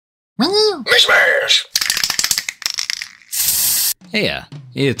Mishmash! Heya,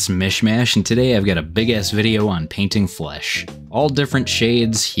 it's Mishmash, and today I've got a big-ass video on painting flesh. All different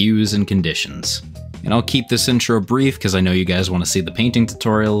shades, hues, and conditions. And I'll keep this intro brief because I know you guys want to see the painting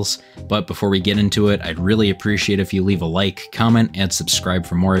tutorials, but before we get into it, I'd really appreciate if you leave a like, comment, and subscribe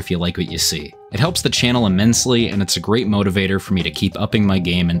for more if you like what you see. It helps the channel immensely, and it's a great motivator for me to keep upping my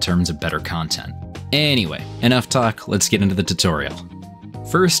game in terms of better content. Anyway, enough talk, let's get into the tutorial.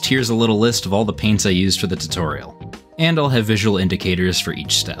 First, here's a little list of all the paints I used for the tutorial, and I'll have visual indicators for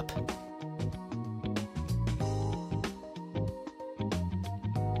each step.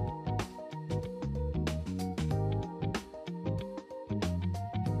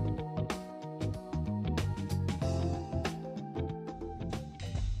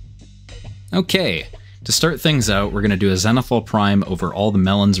 Okay, to start things out, we're going to do a zenithal prime over all the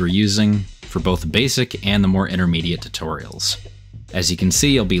melons we're using for both the basic and the more intermediate tutorials. As you can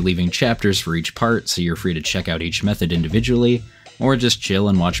see, I'll be leaving chapters for each part, so you're free to check out each method individually, or just chill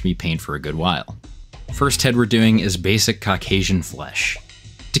and watch me paint for a good while. First head we're doing is basic Caucasian flesh.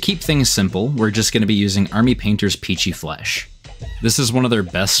 To keep things simple, we're just going to be using Army Painter's Peachy Flesh. This is one of their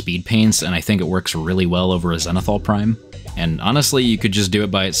best speed paints, and I think it works really well over a zenithal prime. And honestly, you could just do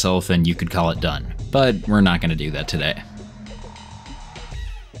it by itself and you could call it done, but we're not going to do that today.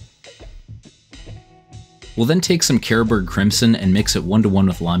 We'll then take some Carroburg Crimson and mix it 1:1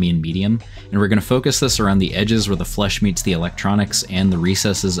 with Lamian Medium, and we're going to focus this around the edges where the flesh meets the electronics and the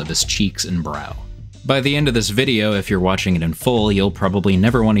recesses of his cheeks and brow. By the end of this video, if you're watching it in full, you'll probably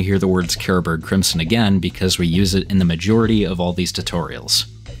never want to hear the words Carroburg Crimson again because we use it in the majority of all these tutorials.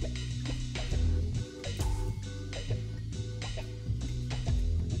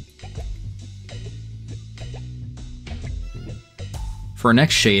 For our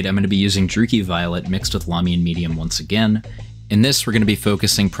next shade, I'm going to be using Druchii Violet mixed with Lamian Medium once again. In this, we're going to be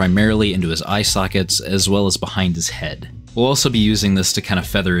focusing primarily into his eye sockets as well as behind his head. We'll also be using this to kind of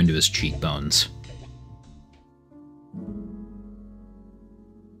feather into his cheekbones.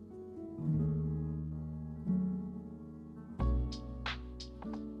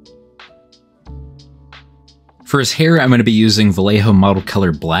 For his hair, I'm going to be using Vallejo Model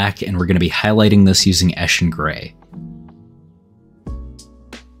Color Black, and we're going to be highlighting this using Eshin Gray.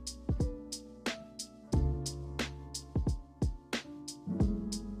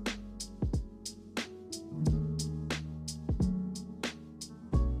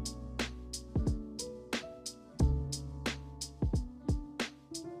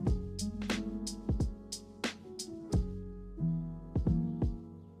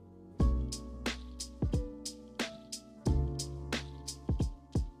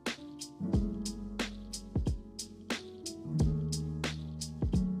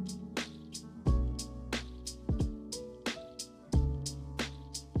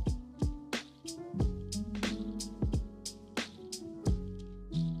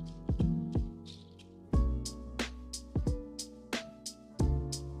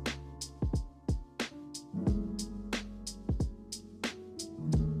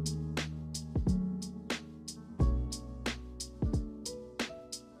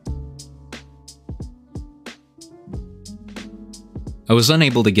 I was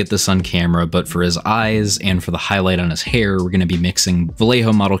unable to get this on camera, but for his eyes and for the highlight on his hair, we're going to be mixing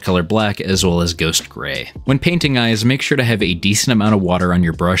Vallejo Model Color Black as well as Ghost Gray. When painting eyes, make sure to have a decent amount of water on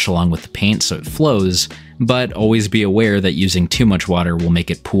your brush along with the paint so it flows, but always be aware that using too much water will make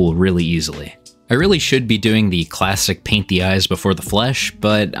it pool really easily. I really should be doing the classic paint the eyes before the flesh,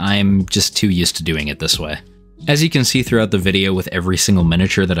 but I'm just too used to doing it this way. As you can see throughout the video with every single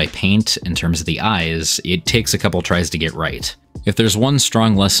miniature that I paint, in terms of the eyes, it takes a couple tries to get right. If there's one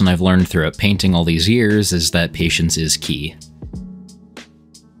strong lesson I've learned throughout painting all these years, is that patience is key.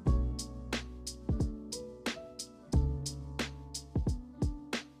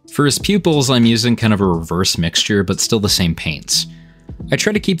 For his pupils, I'm using kind of a reverse mixture, but still the same paints. I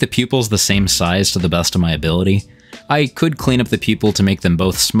try to keep the pupils the same size to the best of my ability. I could clean up the pupil to make them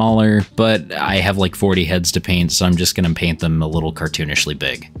both smaller, but I have like 40 heads to paint, so I'm just going to paint them a little cartoonishly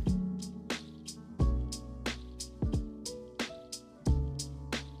big.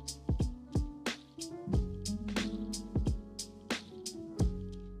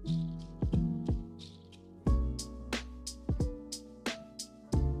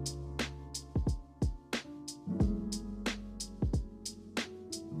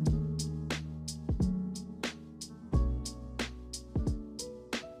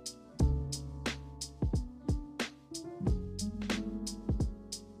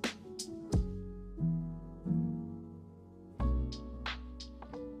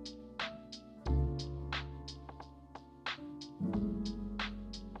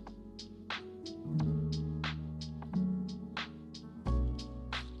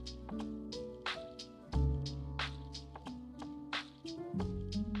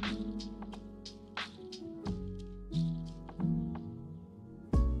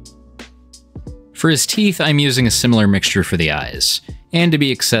 For his teeth, I'm using a similar mixture for the eyes. And to be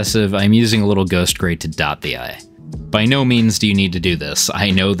excessive, I'm using a little ghost gray to dot the eye. By no means do you need to do this.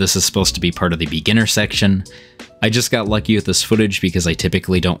 I know this is supposed to be part of the beginner section. I just got lucky with this footage because I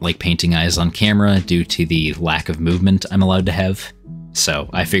typically don't like painting eyes on camera due to the lack of movement I'm allowed to have. So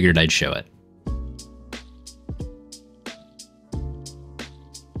I figured I'd show it.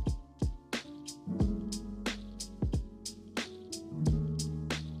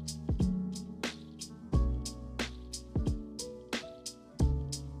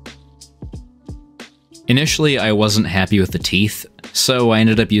 Initially, I wasn't happy with the teeth, so I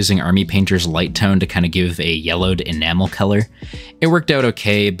ended up using Army Painter's light tone to kind of give a yellowed enamel color. It worked out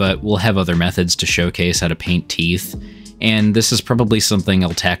okay, but we'll have other methods to showcase how to paint teeth, and this is probably something I'll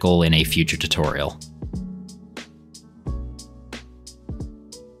tackle in a future tutorial.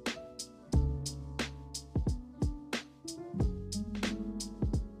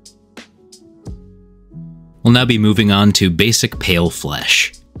 We'll now be moving on to basic pale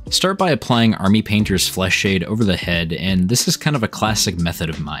flesh. Start by applying Army Painter's flesh shade over the head, and this is kind of a classic method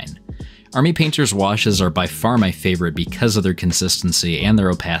of mine. Army Painter's washes are by far my favorite because of their consistency and their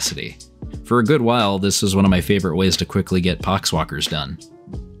opacity. For a good while, this was one of my favorite ways to quickly get poxwalkers done.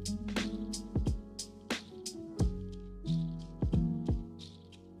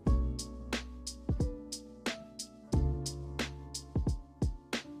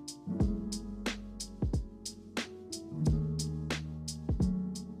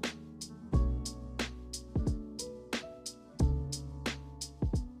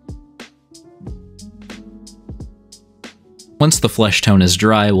 Once the flesh tone is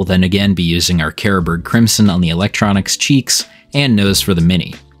dry, we'll then again be using our Carroburg Crimson on the electronics, cheeks, and nose for the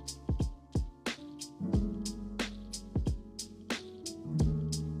mini.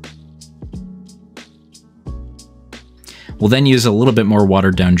 We'll then use a little bit more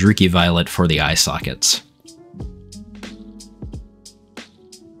watered down Druki Violet for the eye sockets.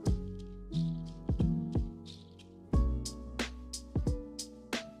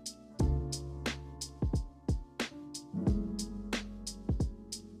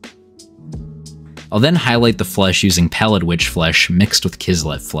 I'll then highlight the flesh using Pallid Witch flesh mixed with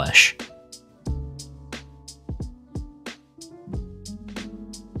Kislev flesh.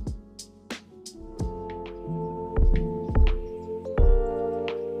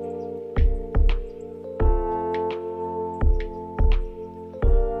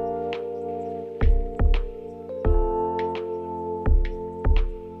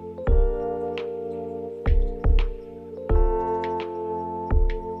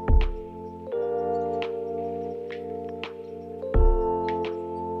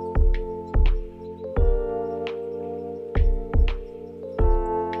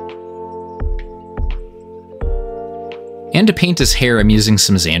 And to paint his hair, I'm using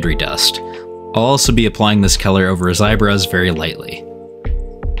some Xandri dust. I'll also be applying this color over his eyebrows very lightly.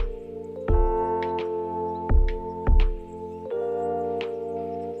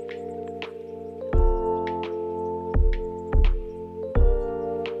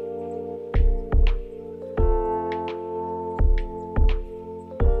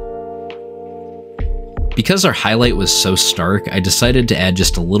 Because our highlight was so stark, I decided to add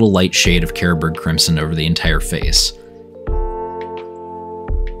just a little light shade of Carroburg Crimson over the entire face.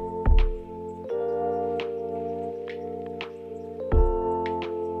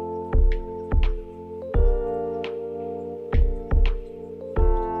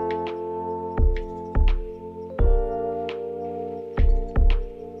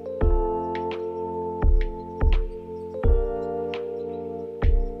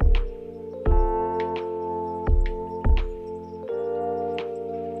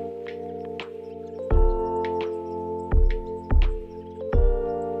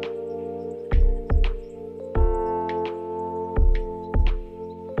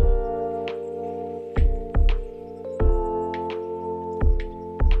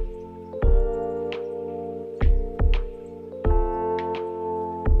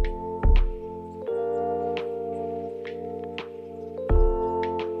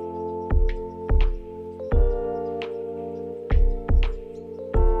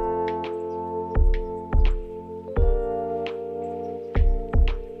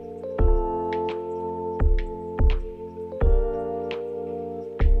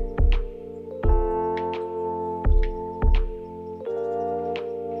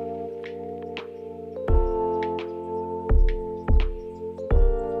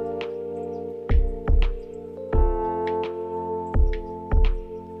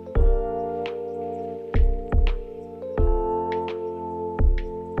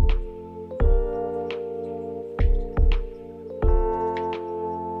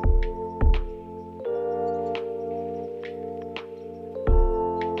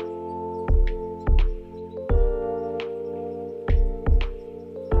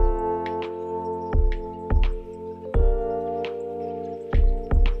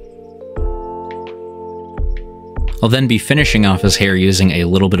 I'll then be finishing off his hair using a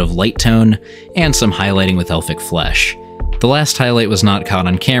little bit of light tone and some highlighting with elfic flesh. The last highlight was not caught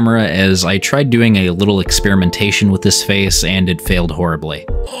on camera, as I tried doing a little experimentation with this face and it failed horribly.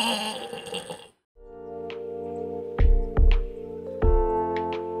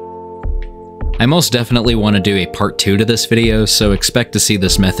 I most definitely want to do a part 2 to this video, so expect to see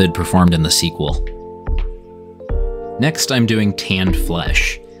this method performed in the sequel. Next, I'm doing tanned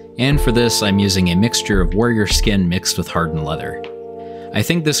flesh, and for this I'm using a mixture of warrior skin mixed with hardened leather. I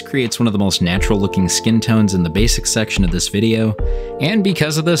think this creates one of the most natural looking skin tones in the basic section of this video, and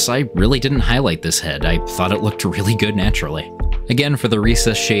because of this I really didn't highlight this head. I thought it looked really good naturally. Again, for the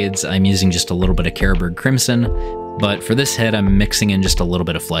recessed shades I'm using just a little bit of Carroburg Crimson, but for this head I'm mixing in just a little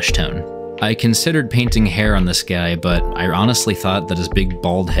bit of flesh tone. I considered painting hair on this guy, but I honestly thought that his big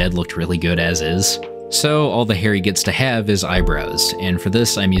bald head looked really good as is. So all the hair he gets to have is eyebrows, and for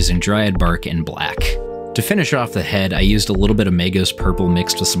this I'm using dryad bark in black. To finish off the head, I used a little bit of Magos purple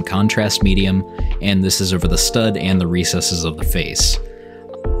mixed with some contrast medium, and this is over the stud and the recesses of the face.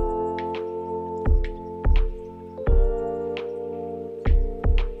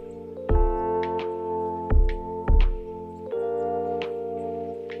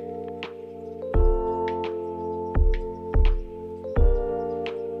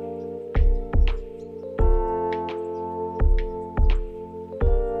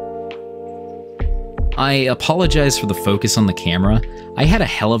 I apologize for the focus on the camera. I had a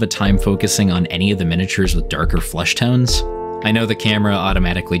hell of a time focusing on any of the miniatures with darker flesh tones. I know the camera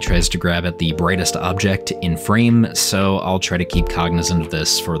automatically tries to grab at the brightest object in frame, so I'll try to keep cognizant of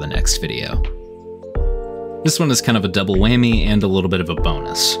this for the next video. This one is kind of a double whammy and a little bit of a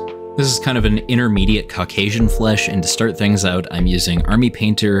bonus. This is kind of an intermediate Caucasian flesh, and to start things out, I'm using Army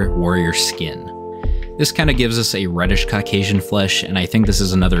Painter Warrior Skin. This kind of gives us a reddish Caucasian flesh, and I think this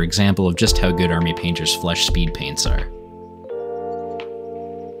is another example of just how good Army Painter's flesh speed paints are.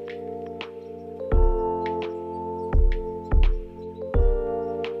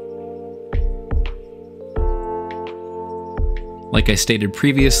 Like I stated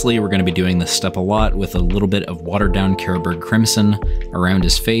previously, we're going to be doing this step a lot with a little bit of watered down Carroburg Crimson around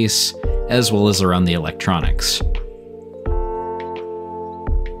his face, as well as around the electronics.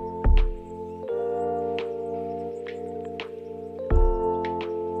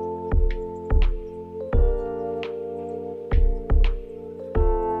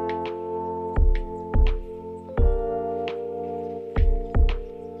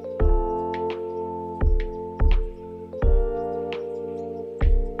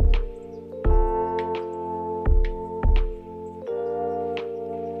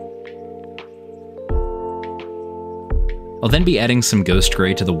 I'll then be adding some Ghost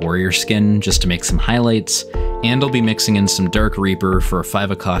Gray to the warrior skin just to make some highlights, and I'll be mixing in some Dark Reaper for a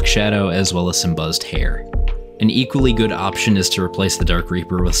 5 o'clock shadow as well as some buzzed hair. An equally good option is to replace the Dark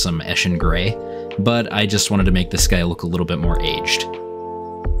Reaper with some Eshin Gray, but I just wanted to make this guy look a little bit more aged.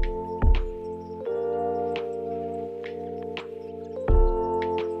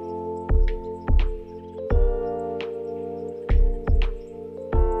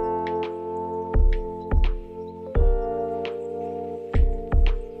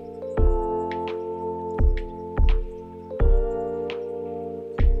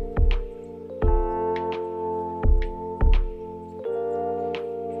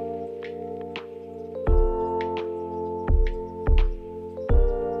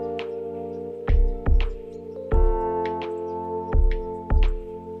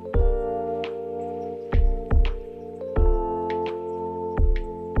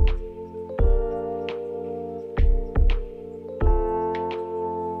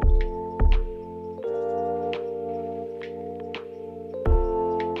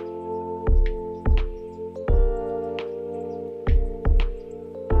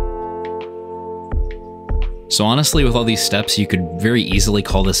 So honestly, with all these steps, you could very easily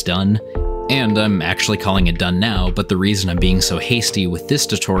call this done, and I'm actually calling it done now, but the reason I'm being so hasty with this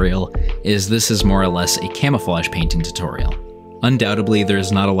tutorial is this is more or less a camouflage painting tutorial. Undoubtedly,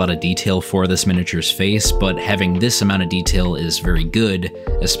 there's not a lot of detail for this miniature's face, but having this amount of detail is very good,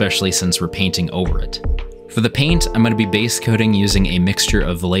 especially since we're painting over it. For the paint, I'm going to be base coating using a mixture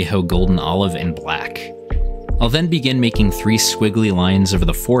of Vallejo Golden Olive and Black. I'll then begin making 3 squiggly lines over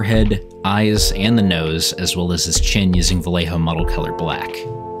the forehead, eyes, and the nose, as well as his chin using Vallejo Model Color Black.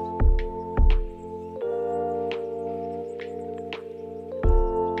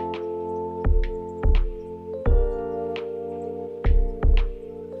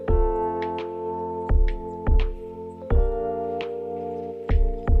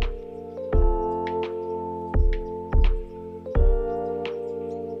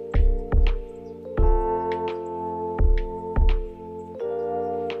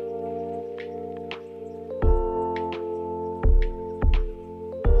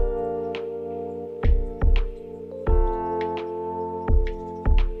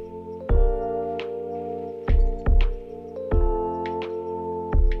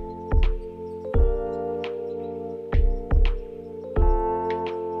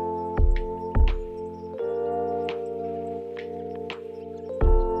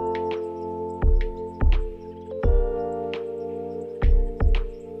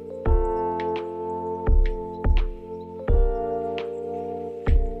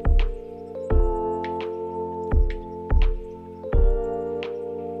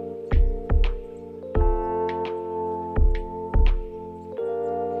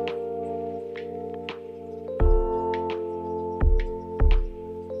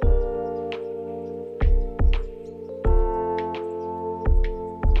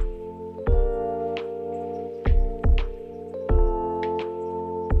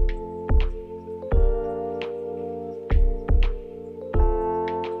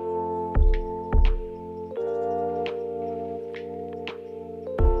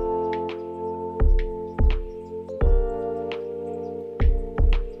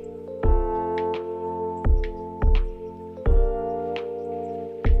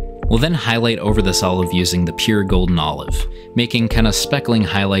 We'll then highlight over this olive using the pure golden olive, making kinda speckling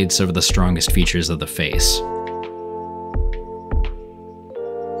highlights over the strongest features of the face.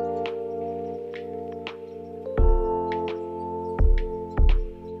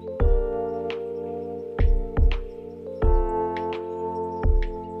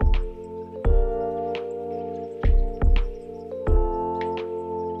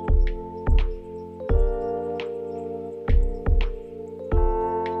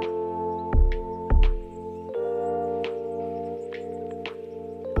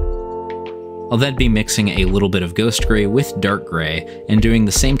 I'll then be mixing a little bit of ghost gray with dark gray and doing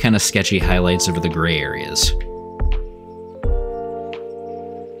the same kind of sketchy highlights over the gray areas.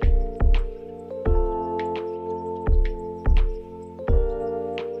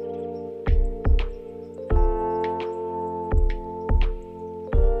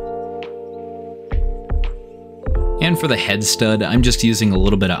 And for the head stud, I'm just using a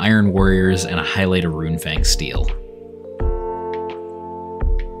little bit of Iron Warriors and a highlight of Runefang steel.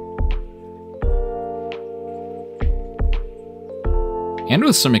 And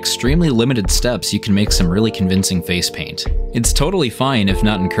with some extremely limited steps, you can make some really convincing face paint. It's totally fine, if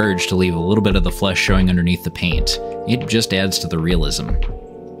not encouraged, to leave a little bit of the flesh showing underneath the paint. It just adds to the realism.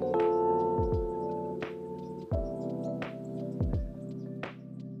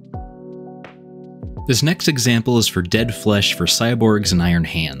 This next example is for dead flesh for cyborgs and iron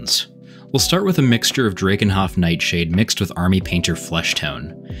hands. We'll start with a mixture of Drakenhof Nightshade mixed with Army Painter Flesh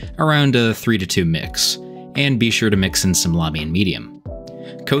Tone, around a 3-to-2 mix, and be sure to mix in some Lamian Medium.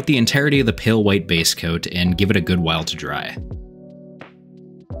 Coat the entirety of the pale white base coat and give it a good while to dry.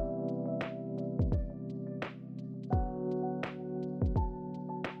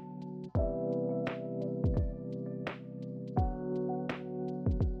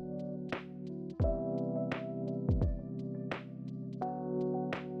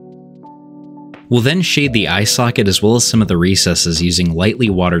 We'll then shade the eye socket as well as some of the recesses using lightly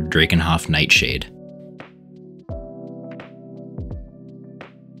watered Drakenhof Nightshade.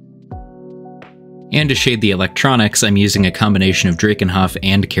 And to shade the electronics, I'm using a combination of Drakenhof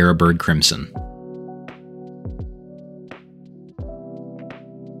and Karaberg Crimson.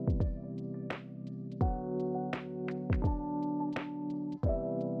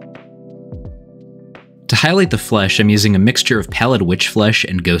 To highlight the flesh, I'm using a mixture of Pallid Witch Flesh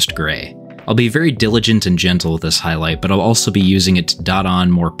and Ghost Gray. I'll be very diligent and gentle with this highlight, but I'll also be using it to dot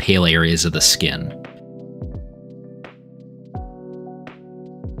on more pale areas of the skin.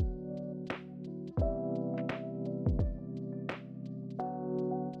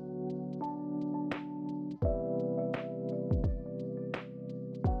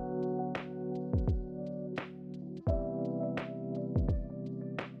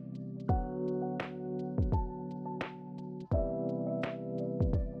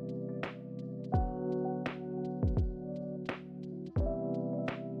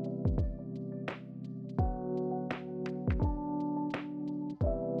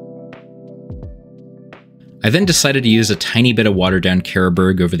 I then decided to use a tiny bit of watered down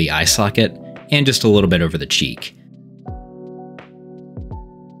Karaberg over the eye socket, and just a little bit over the cheek.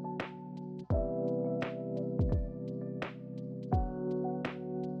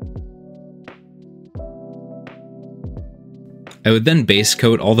 I would then base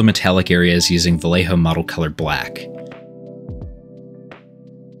coat all the metallic areas using Vallejo Model Color Black.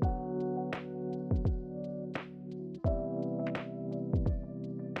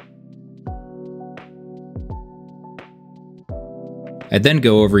 I'd then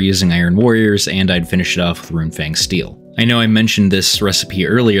go over using Iron Warriors, and I'd finish it off with Runefang Steel. I know I mentioned this recipe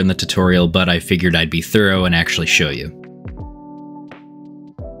earlier in the tutorial, but I figured I'd be thorough and actually show you.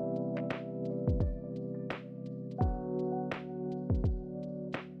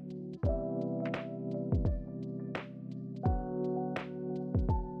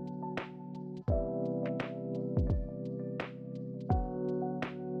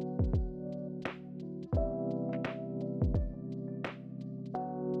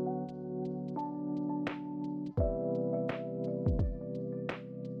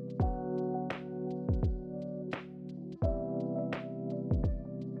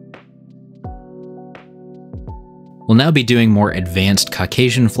 We'll now be doing more advanced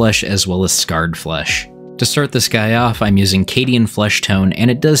Caucasian flesh as well as scarred flesh. To start this guy off, I'm using Cadian Flesh Tone,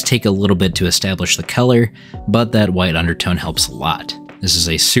 and it does take a little bit to establish the color, but that white undertone helps a lot. This is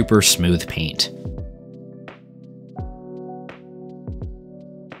a super smooth paint.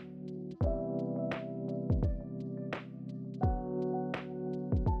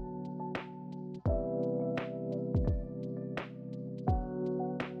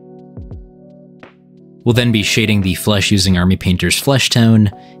 We'll then be shading the flesh using Army Painter's Flesh Tone,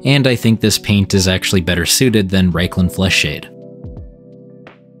 and I think this paint is actually better suited than Reikland Flesh Shade.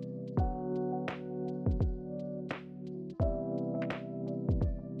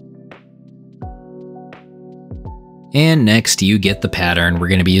 And next, you get the pattern. We're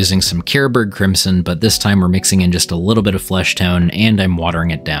going to be using some Carroburg Crimson, but this time we're mixing in just a little bit of flesh tone, and I'm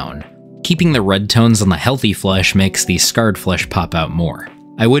watering it down. Keeping the red tones on the healthy flesh makes the scarred flesh pop out more.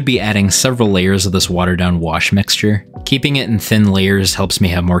 I would be adding several layers of this watered down wash mixture. Keeping it in thin layers helps me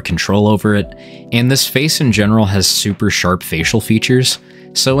have more control over it, and this face in general has super sharp facial features,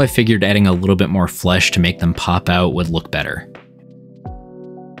 so I figured adding a little bit more flesh to make them pop out would look better.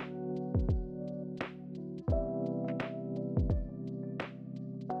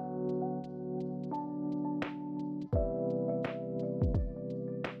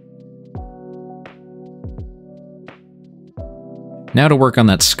 Now to work on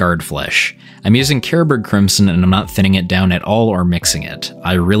that scarred flesh. I'm using Carroburg Crimson and I'm not thinning it down at all or mixing it.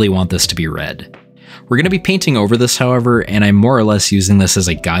 I really want this to be red. We're going to be painting over this, however, and I'm more or less using this as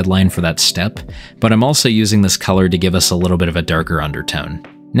a guideline for that step, but I'm also using this color to give us a little bit of a darker undertone.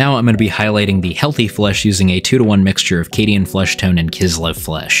 Now I'm going to be highlighting the healthy flesh using a 2-to-1 mixture of Cadian Flesh Tone and Kislev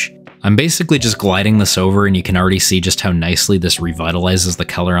Flesh. I'm basically just gliding this over and you can already see just how nicely this revitalizes the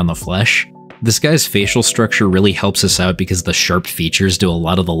color on the flesh. This guy's facial structure really helps us out because the sharp features do a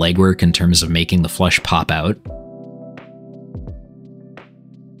lot of the legwork in terms of making the flesh pop out.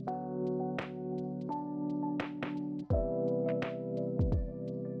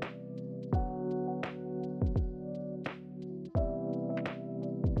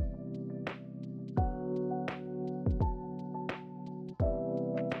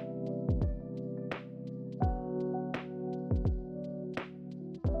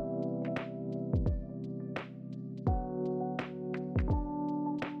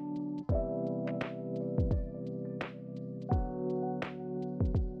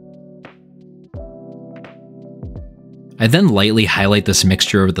 I then lightly highlight this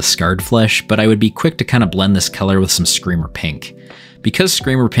mixture over the scarred flesh, but I would be quick to kind of blend this color with some Screamer Pink. Because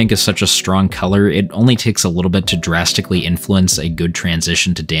Screamer Pink is such a strong color, it only takes a little bit to drastically influence a good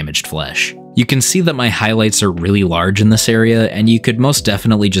transition to damaged flesh. You can see that my highlights are really large in this area, and you could most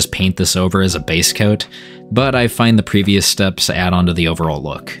definitely just paint this over as a base coat, but I find the previous steps add on to the overall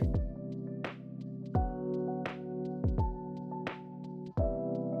look.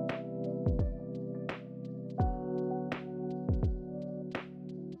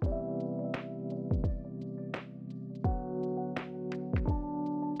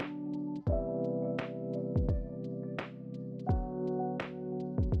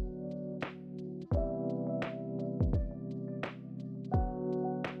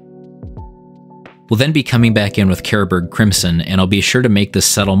 We'll then be coming back in with Carroburg Crimson, and I'll be sure to make this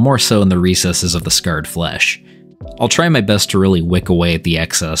settle more so in the recesses of the scarred flesh. I'll try my best to really wick away at the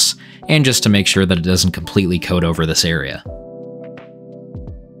excess, and just to make sure that it doesn't completely coat over this area.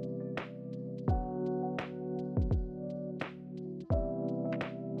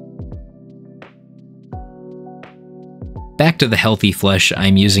 Back to the healthy flesh,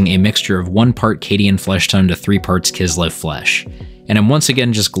 I'm using a mixture of 1 part Cadian Flesh Tone to 3 parts Kislev Flesh, and I'm once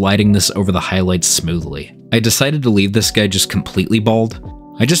again just gliding this over the highlights smoothly. I decided to leave this guy just completely bald.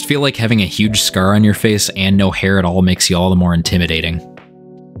 I just feel like having a huge scar on your face and no hair at all makes you all the more intimidating.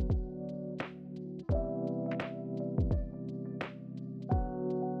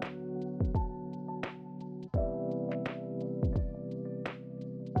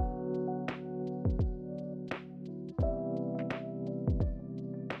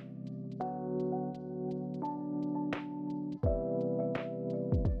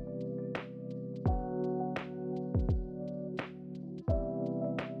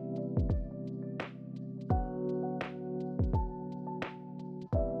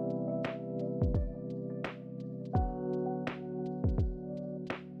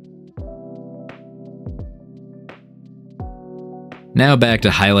 Now back to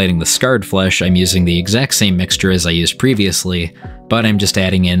highlighting the scarred flesh, I'm using the exact same mixture as I used previously, but I'm just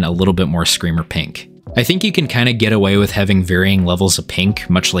adding in a little bit more Screamer Pink. I think you can kind of get away with having varying levels of pink,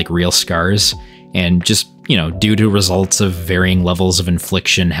 much like real scars, and just, due to results of varying levels of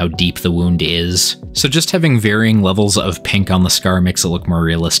infliction, how deep the wound is. So just having varying levels of pink on the scar makes it look more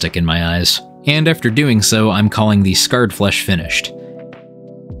realistic in my eyes. And after doing so, I'm calling the scarred flesh finished.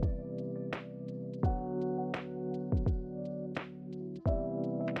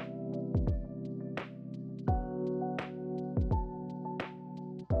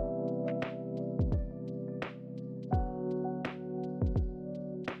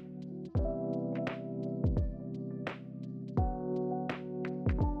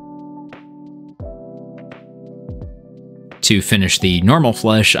 To finish the normal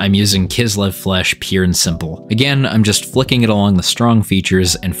flesh, I'm using Kislev flesh pure and simple. Again, I'm just flicking it along the strong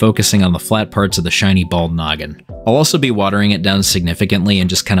features and focusing on the flat parts of the shiny bald noggin. I'll also be watering it down significantly and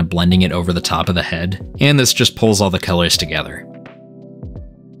just kind of blending it over the top of the head, and this just pulls all the colors together.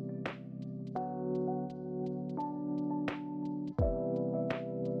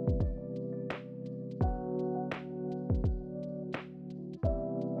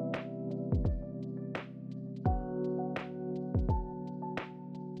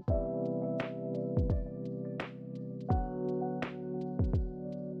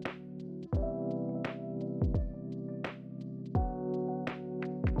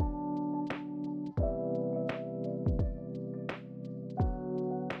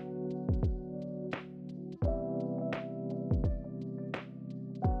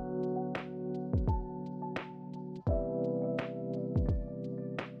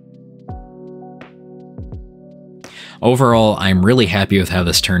 Overall, I'm really happy with how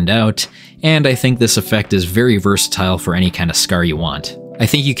this turned out, and I think this effect is very versatile for any kind of scar you want. I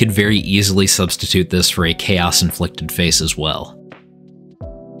think you could very easily substitute this for a chaos-inflicted face as well.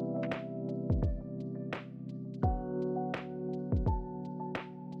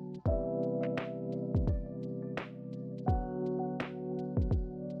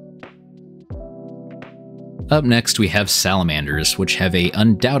 Up next, we have Salamanders, which have a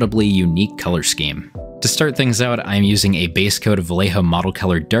undoubtedly unique color scheme. To start things out, I'm using a base coat of Vallejo Model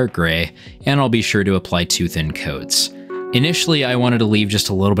Color Dark Gray, and I'll be sure to apply 2 thin coats. Initially, I wanted to leave just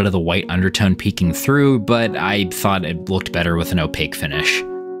a little bit of the white undertone peeking through, but I thought it looked better with an opaque finish.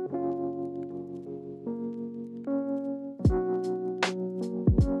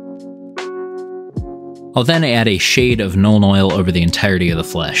 I'll then add a shade of Nuln Oil over the entirety of the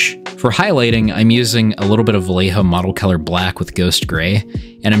flesh. For highlighting, I'm using a little bit of Vallejo Model Color Black with Ghost Gray,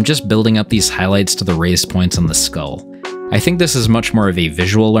 and I'm just building up these highlights to the raised points on the skull. I think this is much more of a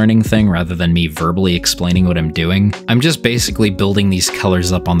visual learning thing rather than me verbally explaining what I'm doing. I'm just basically building these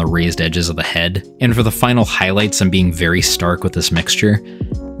colors up on the raised edges of the head, and for the final highlights I'm being very stark with this mixture.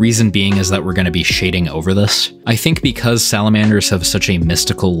 Reason being is that we're going to be shading over this. I think because salamanders have such a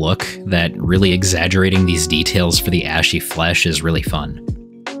mystical look that really exaggerating these details for the ashy flesh is really fun.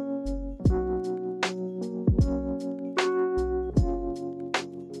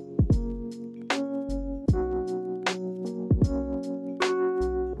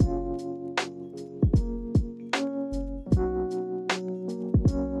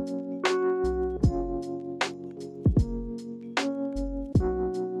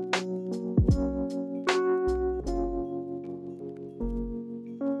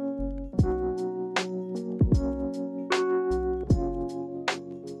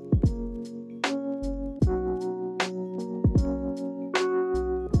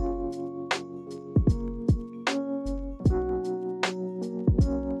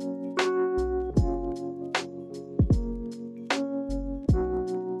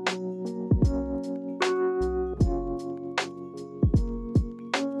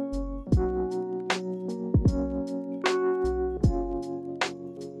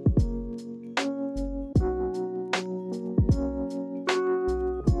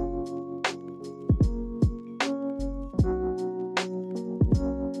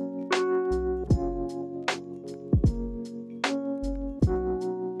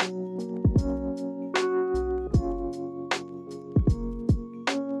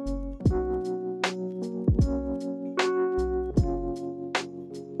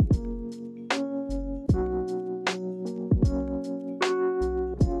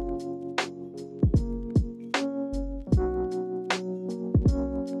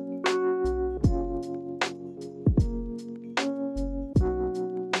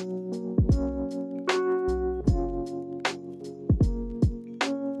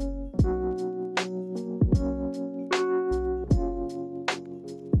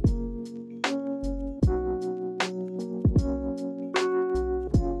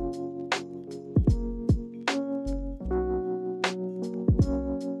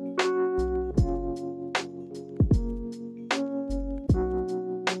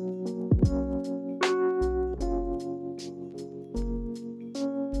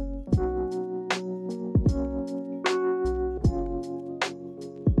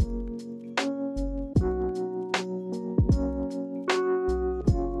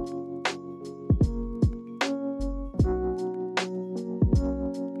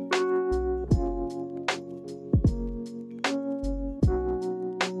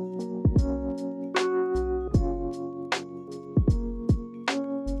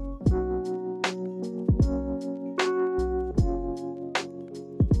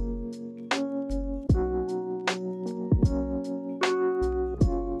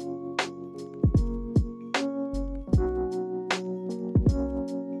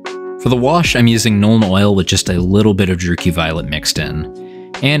 For the wash, I'm using Nuln Oil with just a little bit of Druchii Violet mixed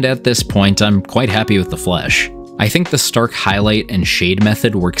in. And at this point, I'm quite happy with the flesh. I think the stark highlight and shade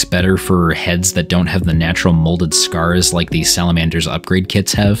method works better for heads that don't have the natural molded scars like the Salamander's upgrade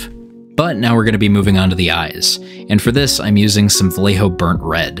kits have. But now we're going to be moving on to the eyes, and for this I'm using some Vallejo Burnt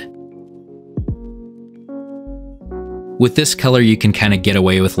Red. With this color you can kind of get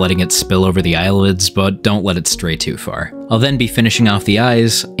away with letting it spill over the eyelids, but don't let it stray too far. I'll then be finishing off the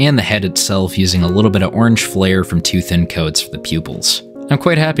eyes and the head itself using a little bit of orange flare from 2 thin coats for the pupils. I'm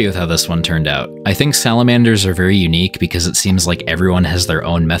quite happy with how this one turned out. I think salamanders are very unique because it seems like everyone has their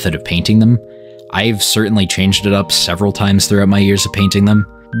own method of painting them. I've certainly changed it up several times throughout my years of painting them,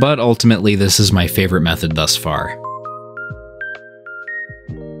 but ultimately this is my favorite method thus far.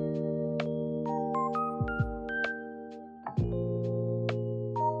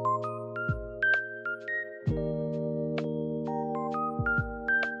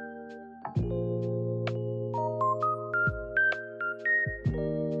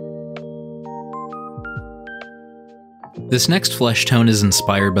 This next flesh tone is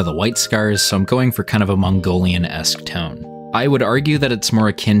inspired by the white scars, so I'm going for kind of a Mongolian-esque tone. I would argue that it's more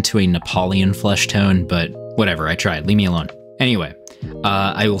akin to a Napoleon flesh tone, but whatever, I tried, leave me alone. Anyway,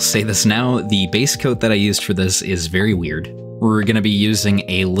 I will say this now, the base coat that I used for this is very weird. We're going to be using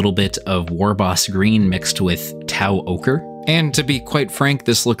a little bit of Warboss Green mixed with Tau Ochre. And to be quite frank,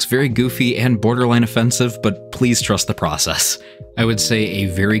 this looks very goofy and borderline offensive, but please trust the process. I would say a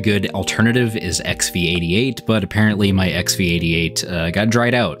very good alternative is XV88, but apparently my XV88 got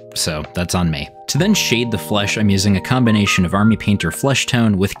dried out, so that's on me. To then shade the flesh, I'm using a combination of Army Painter Flesh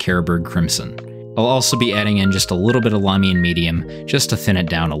Tone with Carroburg Crimson. I'll also be adding in just a little bit of Lamian Medium, just to thin it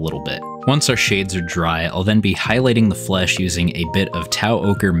down a little bit. Once our shades are dry, I'll then be highlighting the flesh using a bit of Tau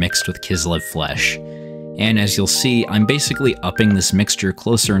Ochre mixed with Kislev Flesh. And as you'll see, I'm basically upping this mixture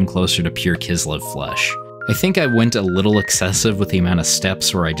closer and closer to pure Kislev flesh. I think I went a little excessive with the amount of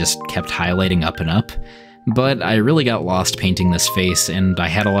steps where I just kept highlighting up and up, but I really got lost painting this face and I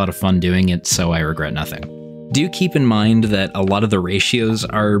had a lot of fun doing it, so I regret nothing. Do keep in mind that a lot of the ratios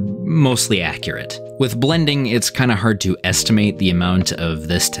are mostly accurate. With blending, it's kind of hard to estimate the amount of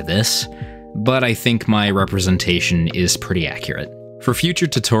this to this, but I think my representation is pretty accurate. For future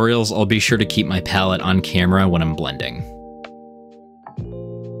tutorials, I'll be sure to keep my palette on camera when I'm blending.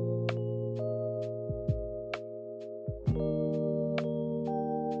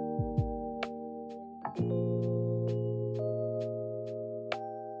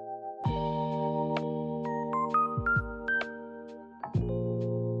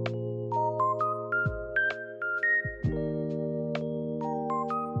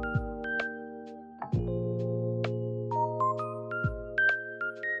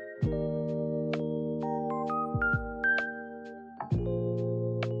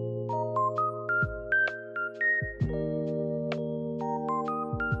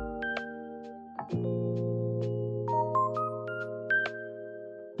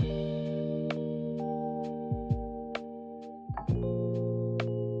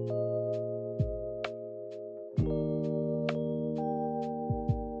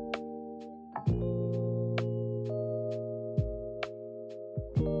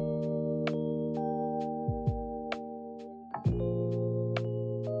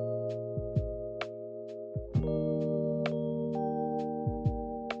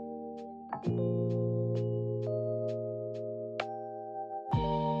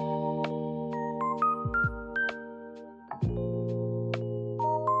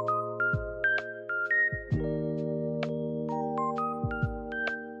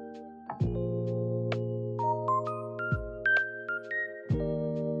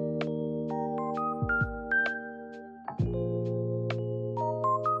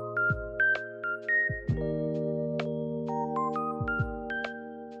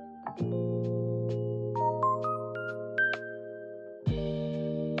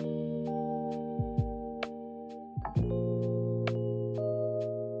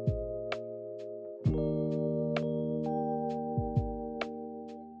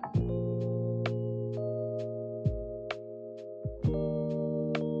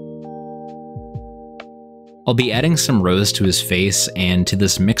 I'll be adding some rose to his face, and to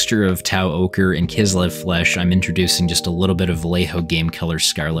this mixture of Tau Ochre and Kislev Flesh, I'm introducing just a little bit of Vallejo Game Color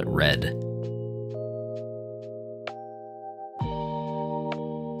Scarlet Red.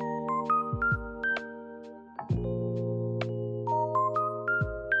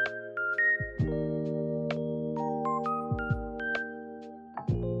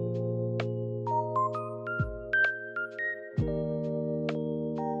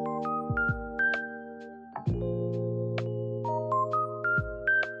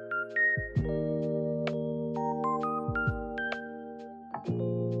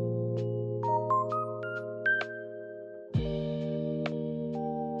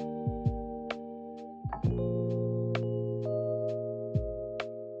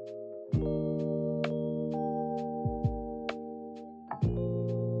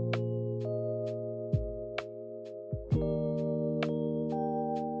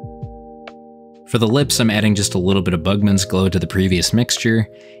 For the lips, I'm adding just a little bit of Bugman's Glow to the previous mixture,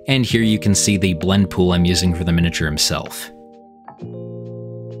 and here you can see the blend pool I'm using for the miniature himself.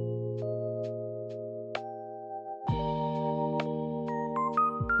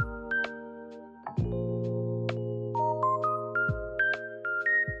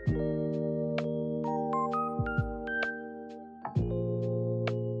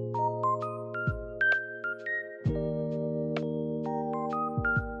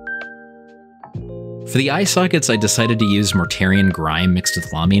 For the eye sockets, I decided to use Mortarian Grime mixed with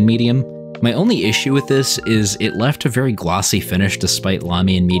Lamian Medium. My only issue with this is it left a very glossy finish despite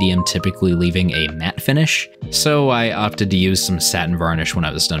Lamian Medium typically leaving a matte finish, so I opted to use some satin varnish when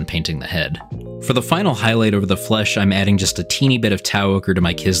I was done painting the head. For the final highlight over the flesh, I'm adding just a teeny bit of Tau Ochre to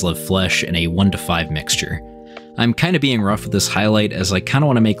my Kislev flesh in a 1:5 mixture. I'm kind of being rough with this highlight as I kind of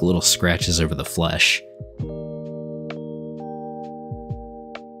want to make little scratches over the flesh.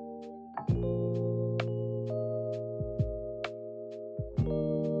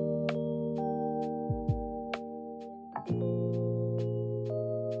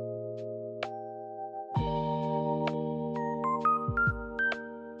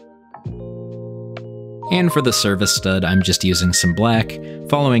 And for the service stud, I'm just using some black,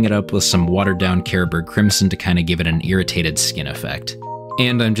 following it up with some watered down Carroburg Crimson to kind of give it an irritated skin effect.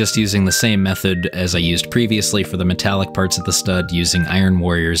 And I'm just using the same method as I used previously for the metallic parts of the stud, using Iron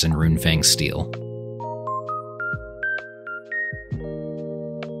Warriors and Runefang Steel.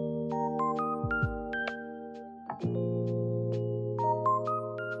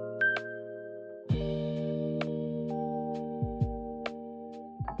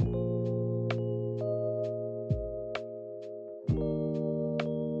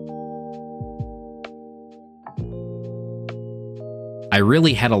 I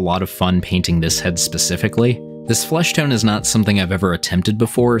really had a lot of fun painting this head specifically. This flesh tone is not something I've ever attempted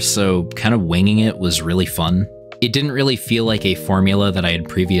before, so kind of winging it was really fun. It didn't really feel like a formula that I had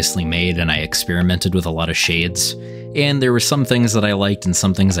previously made, and I experimented with a lot of shades. And there were some things that I liked and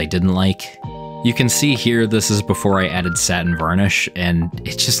some things I didn't like. You can see here this is before I added satin varnish, and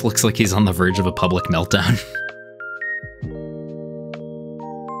it just looks like he's on the verge of a public meltdown.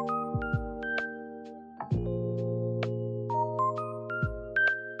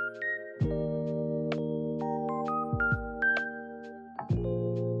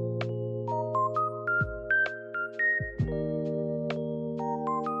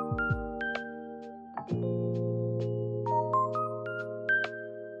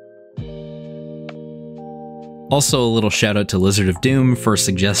 Also, a little shout out to Lizard of Doom for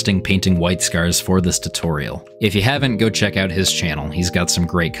suggesting painting white scars for this tutorial. If you haven't, go check out his channel, he's got some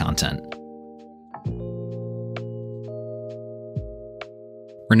great content.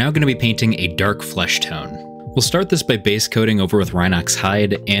 We're now going to be painting a dark flesh tone. We'll start this by base coating over with Rhinox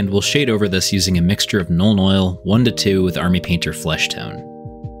Hide, and we'll shade over this using a mixture of Nuln Oil 1:2 with Army Painter Flesh Tone.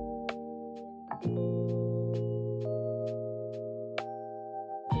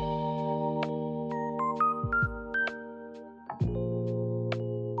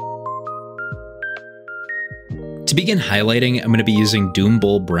 To begin highlighting, I'm going to be using Doom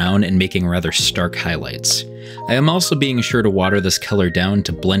Bull Brown and making rather stark highlights. I am also being sure to water this color down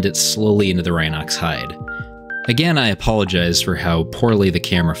to blend it slowly into the Rhinox Hide. Again, I apologize for how poorly the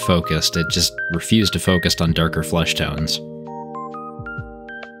camera focused, it just refused to focus on darker flesh tones.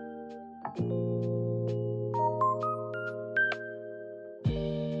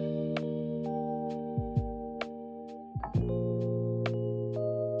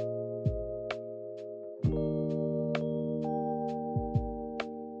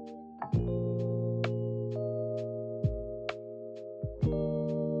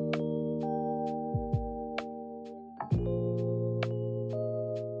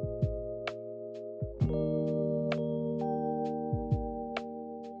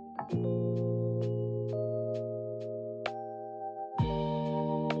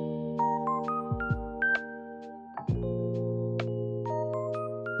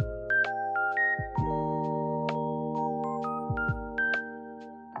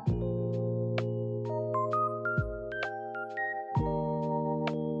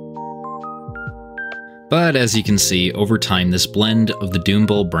 But as you can see, over time this blend of the Doom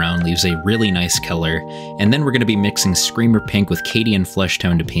Bull Brown leaves a really nice color, and then we're going to be mixing Screamer Pink with Cadian Flesh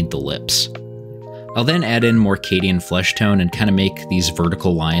Tone to paint the lips. I'll then add in more Cadian Flesh Tone and kind of make these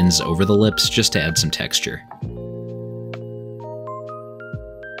vertical lines over the lips just to add some texture.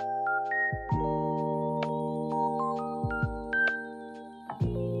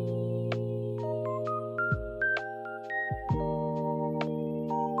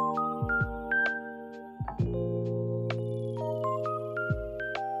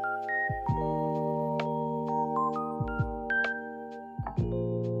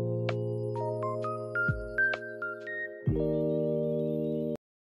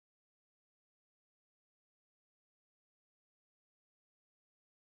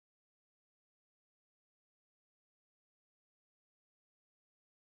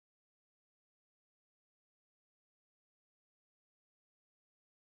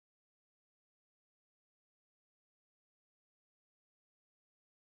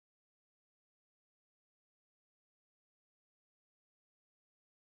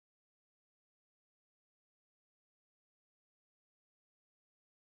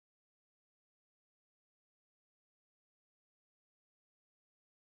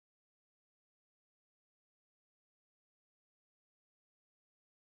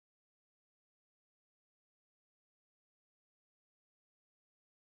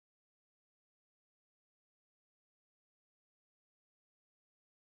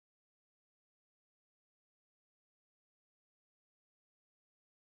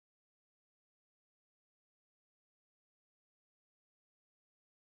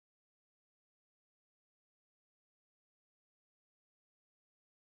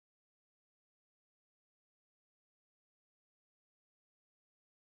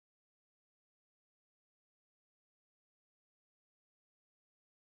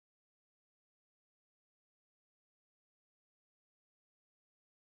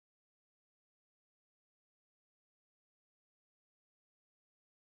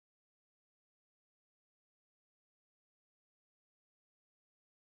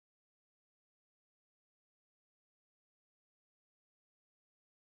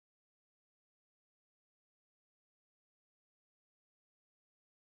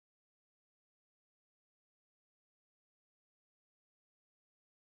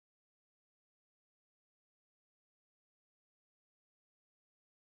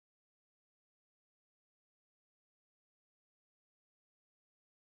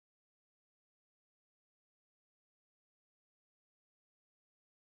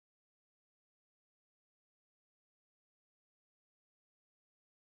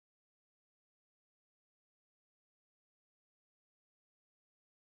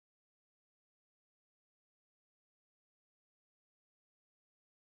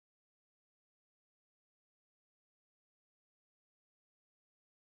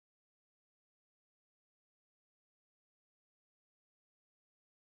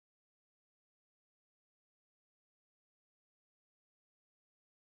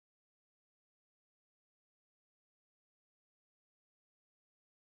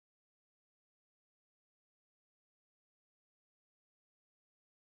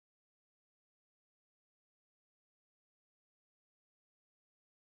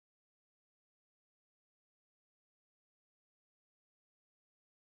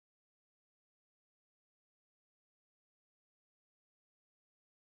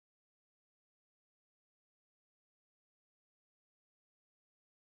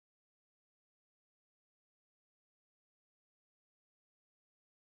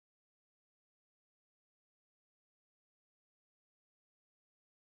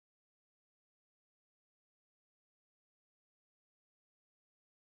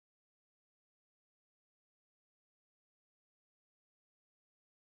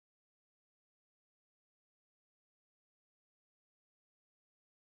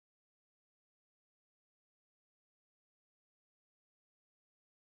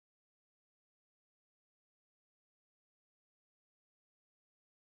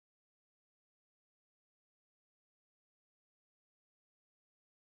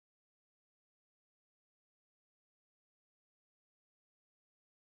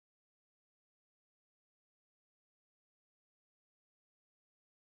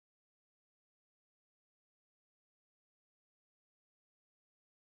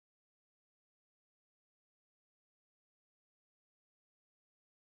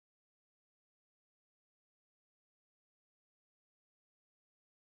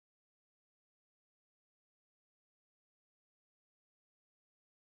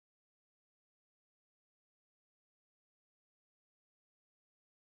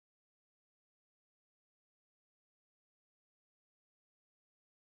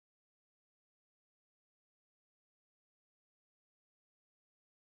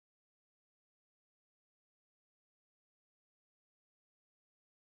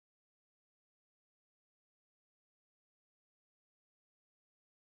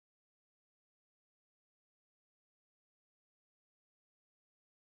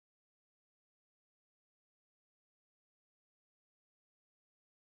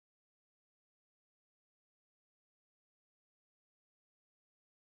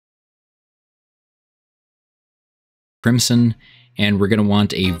 crimson, and we're going to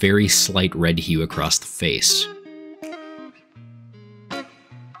want a very slight red hue across the face.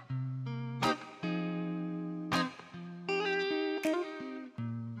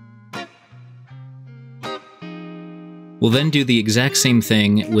 We'll then do the exact same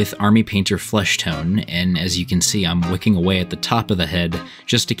thing with Army Painter Flesh Tone, and as you can see, I'm wicking away at the top of the head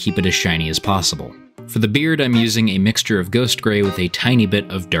just to keep it as shiny as possible. For the beard, I'm using a mixture of Ghost Gray with a tiny bit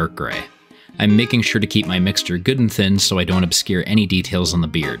of Dark Gray. I'm making sure to keep my mixture good and thin so I don't obscure any details on the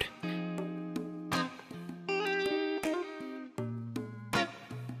beard.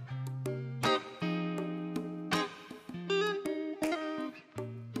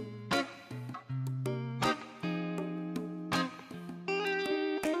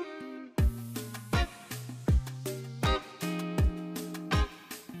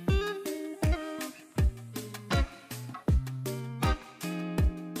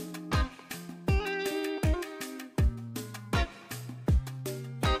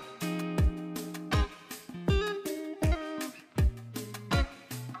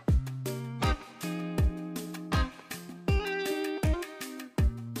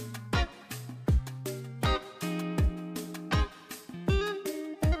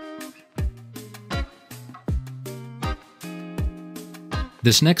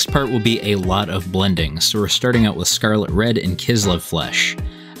 This next part will be a lot of blending, so we're starting out with Scarlet Red and Kislev Flesh.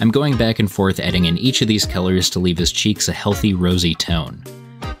 I'm going back and forth adding in each of these colors to leave his cheeks a healthy rosy tone.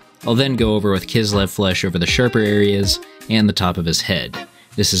 I'll then go over with Kislev Flesh over the sharper areas and the top of his head.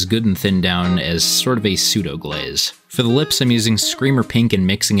 This is good and thinned down as sort of a pseudo-glaze. For the lips, I'm using Screamer Pink and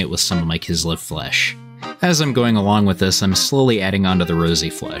mixing it with some of my Kislev Flesh. As I'm going along with this, I'm slowly adding onto the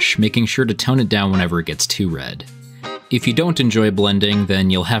rosy flesh, making sure to tone it down whenever it gets too red. If you don't enjoy blending, then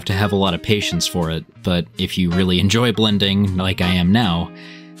you'll have to have a lot of patience for it, but if you really enjoy blending, like I am now,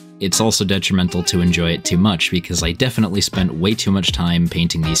 it's also detrimental to enjoy it too much, because I definitely spent way too much time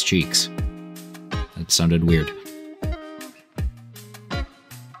painting these cheeks. That sounded weird.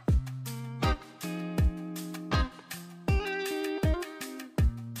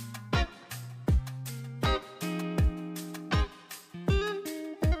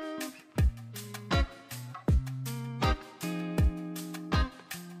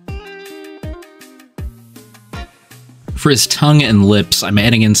 For his tongue and lips, I'm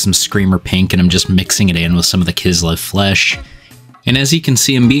adding in some Screamer Pink and I'm just mixing it in with some of the Kislev Flesh. And as you can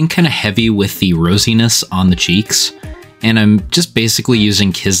see, I'm being kind of heavy with the rosiness on the cheeks, and I'm just basically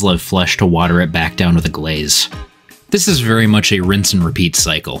using Kislev Flesh to water it back down with a glaze. This is very much a rinse and repeat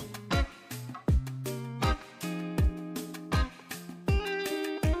cycle.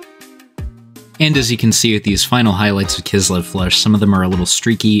 And as you can see with these final highlights of Kislev Flesh, some of them are a little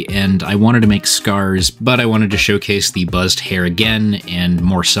streaky, and I wanted to make scars, but I wanted to showcase the buzzed hair again, and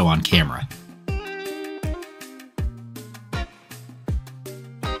more so on camera.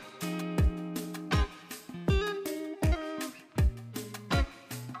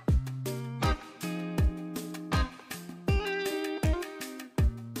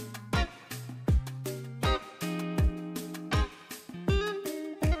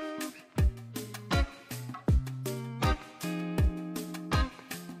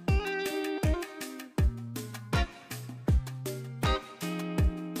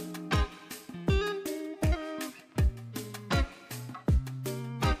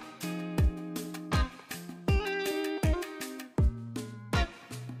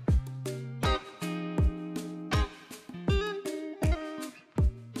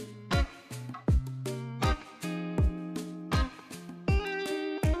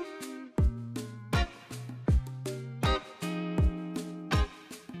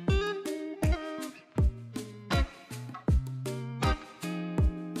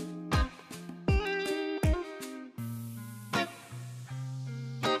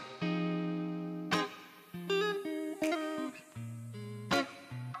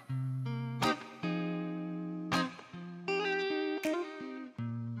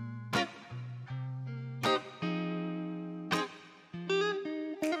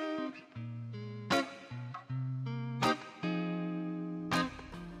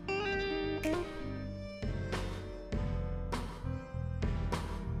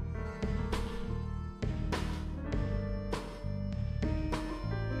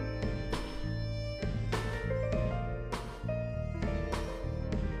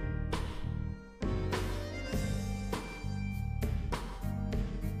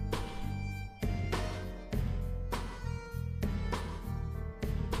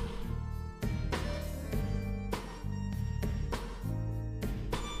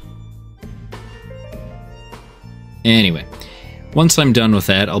 Anyway, Once I'm done with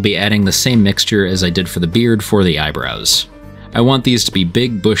that, I'll be adding the same mixture as I did for the beard for the eyebrows. I want these to be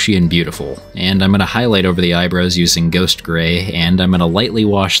big, bushy, and beautiful, and I'm going to highlight over the eyebrows using Ghost Gray, and I'm going to lightly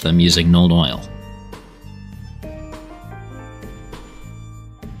wash them using Nuln Oil.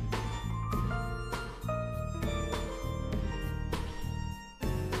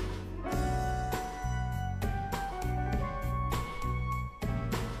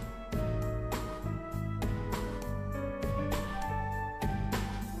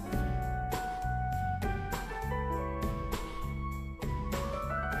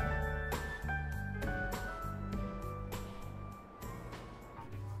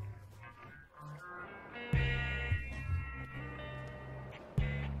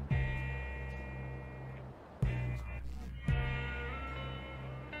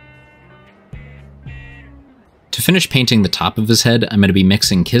 To finish painting the top of his head, I'm going to be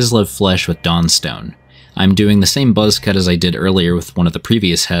mixing Kislev Flesh with Dawnstone. I'm doing the same buzz cut as I did earlier with one of the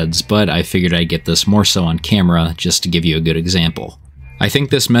previous heads, but I figured I'd get this more so on camera just to give you a good example. I think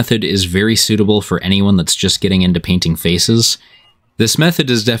this method is very suitable for anyone that's just getting into painting faces. This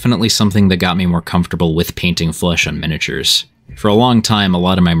method is definitely something that got me more comfortable with painting flesh on miniatures. For a long time, a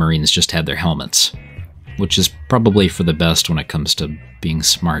lot of my Marines just had their helmets, which is probably for the best when it comes to being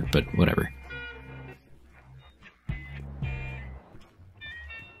smart, but whatever.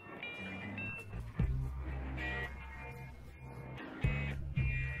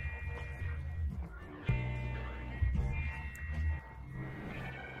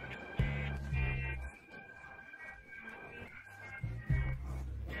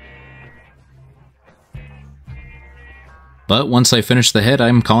 But once I finish the head,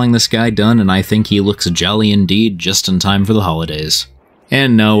 I'm calling this guy done, and I think he looks jolly indeed just in time for the holidays.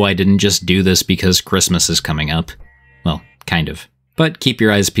 And no, I didn't just do this because Christmas is coming up. Well, kind of. But keep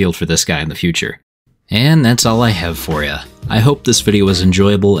your eyes peeled for this guy in the future. And that's all I have for you. I hope this video was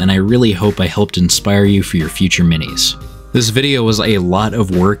enjoyable, and I really hope I helped inspire you for your future minis. This video was a lot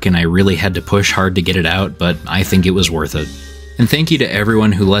of work, and I really had to push hard to get it out, but I think it was worth it. And thank you to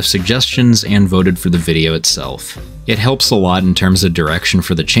everyone who left suggestions and voted for the video itself. It helps a lot in terms of direction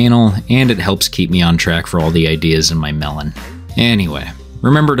for the channel, and it helps keep me on track for all the ideas in my melon. Anyway,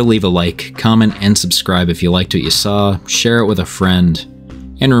 remember to leave a like, comment, and subscribe if you liked what you saw, share it with a friend,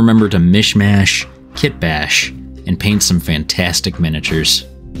 and remember to mishmash, kit bash, and paint some fantastic miniatures.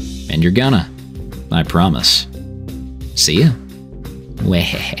 And you're gonna. I promise. See ya.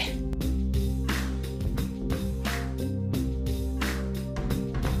 Weh.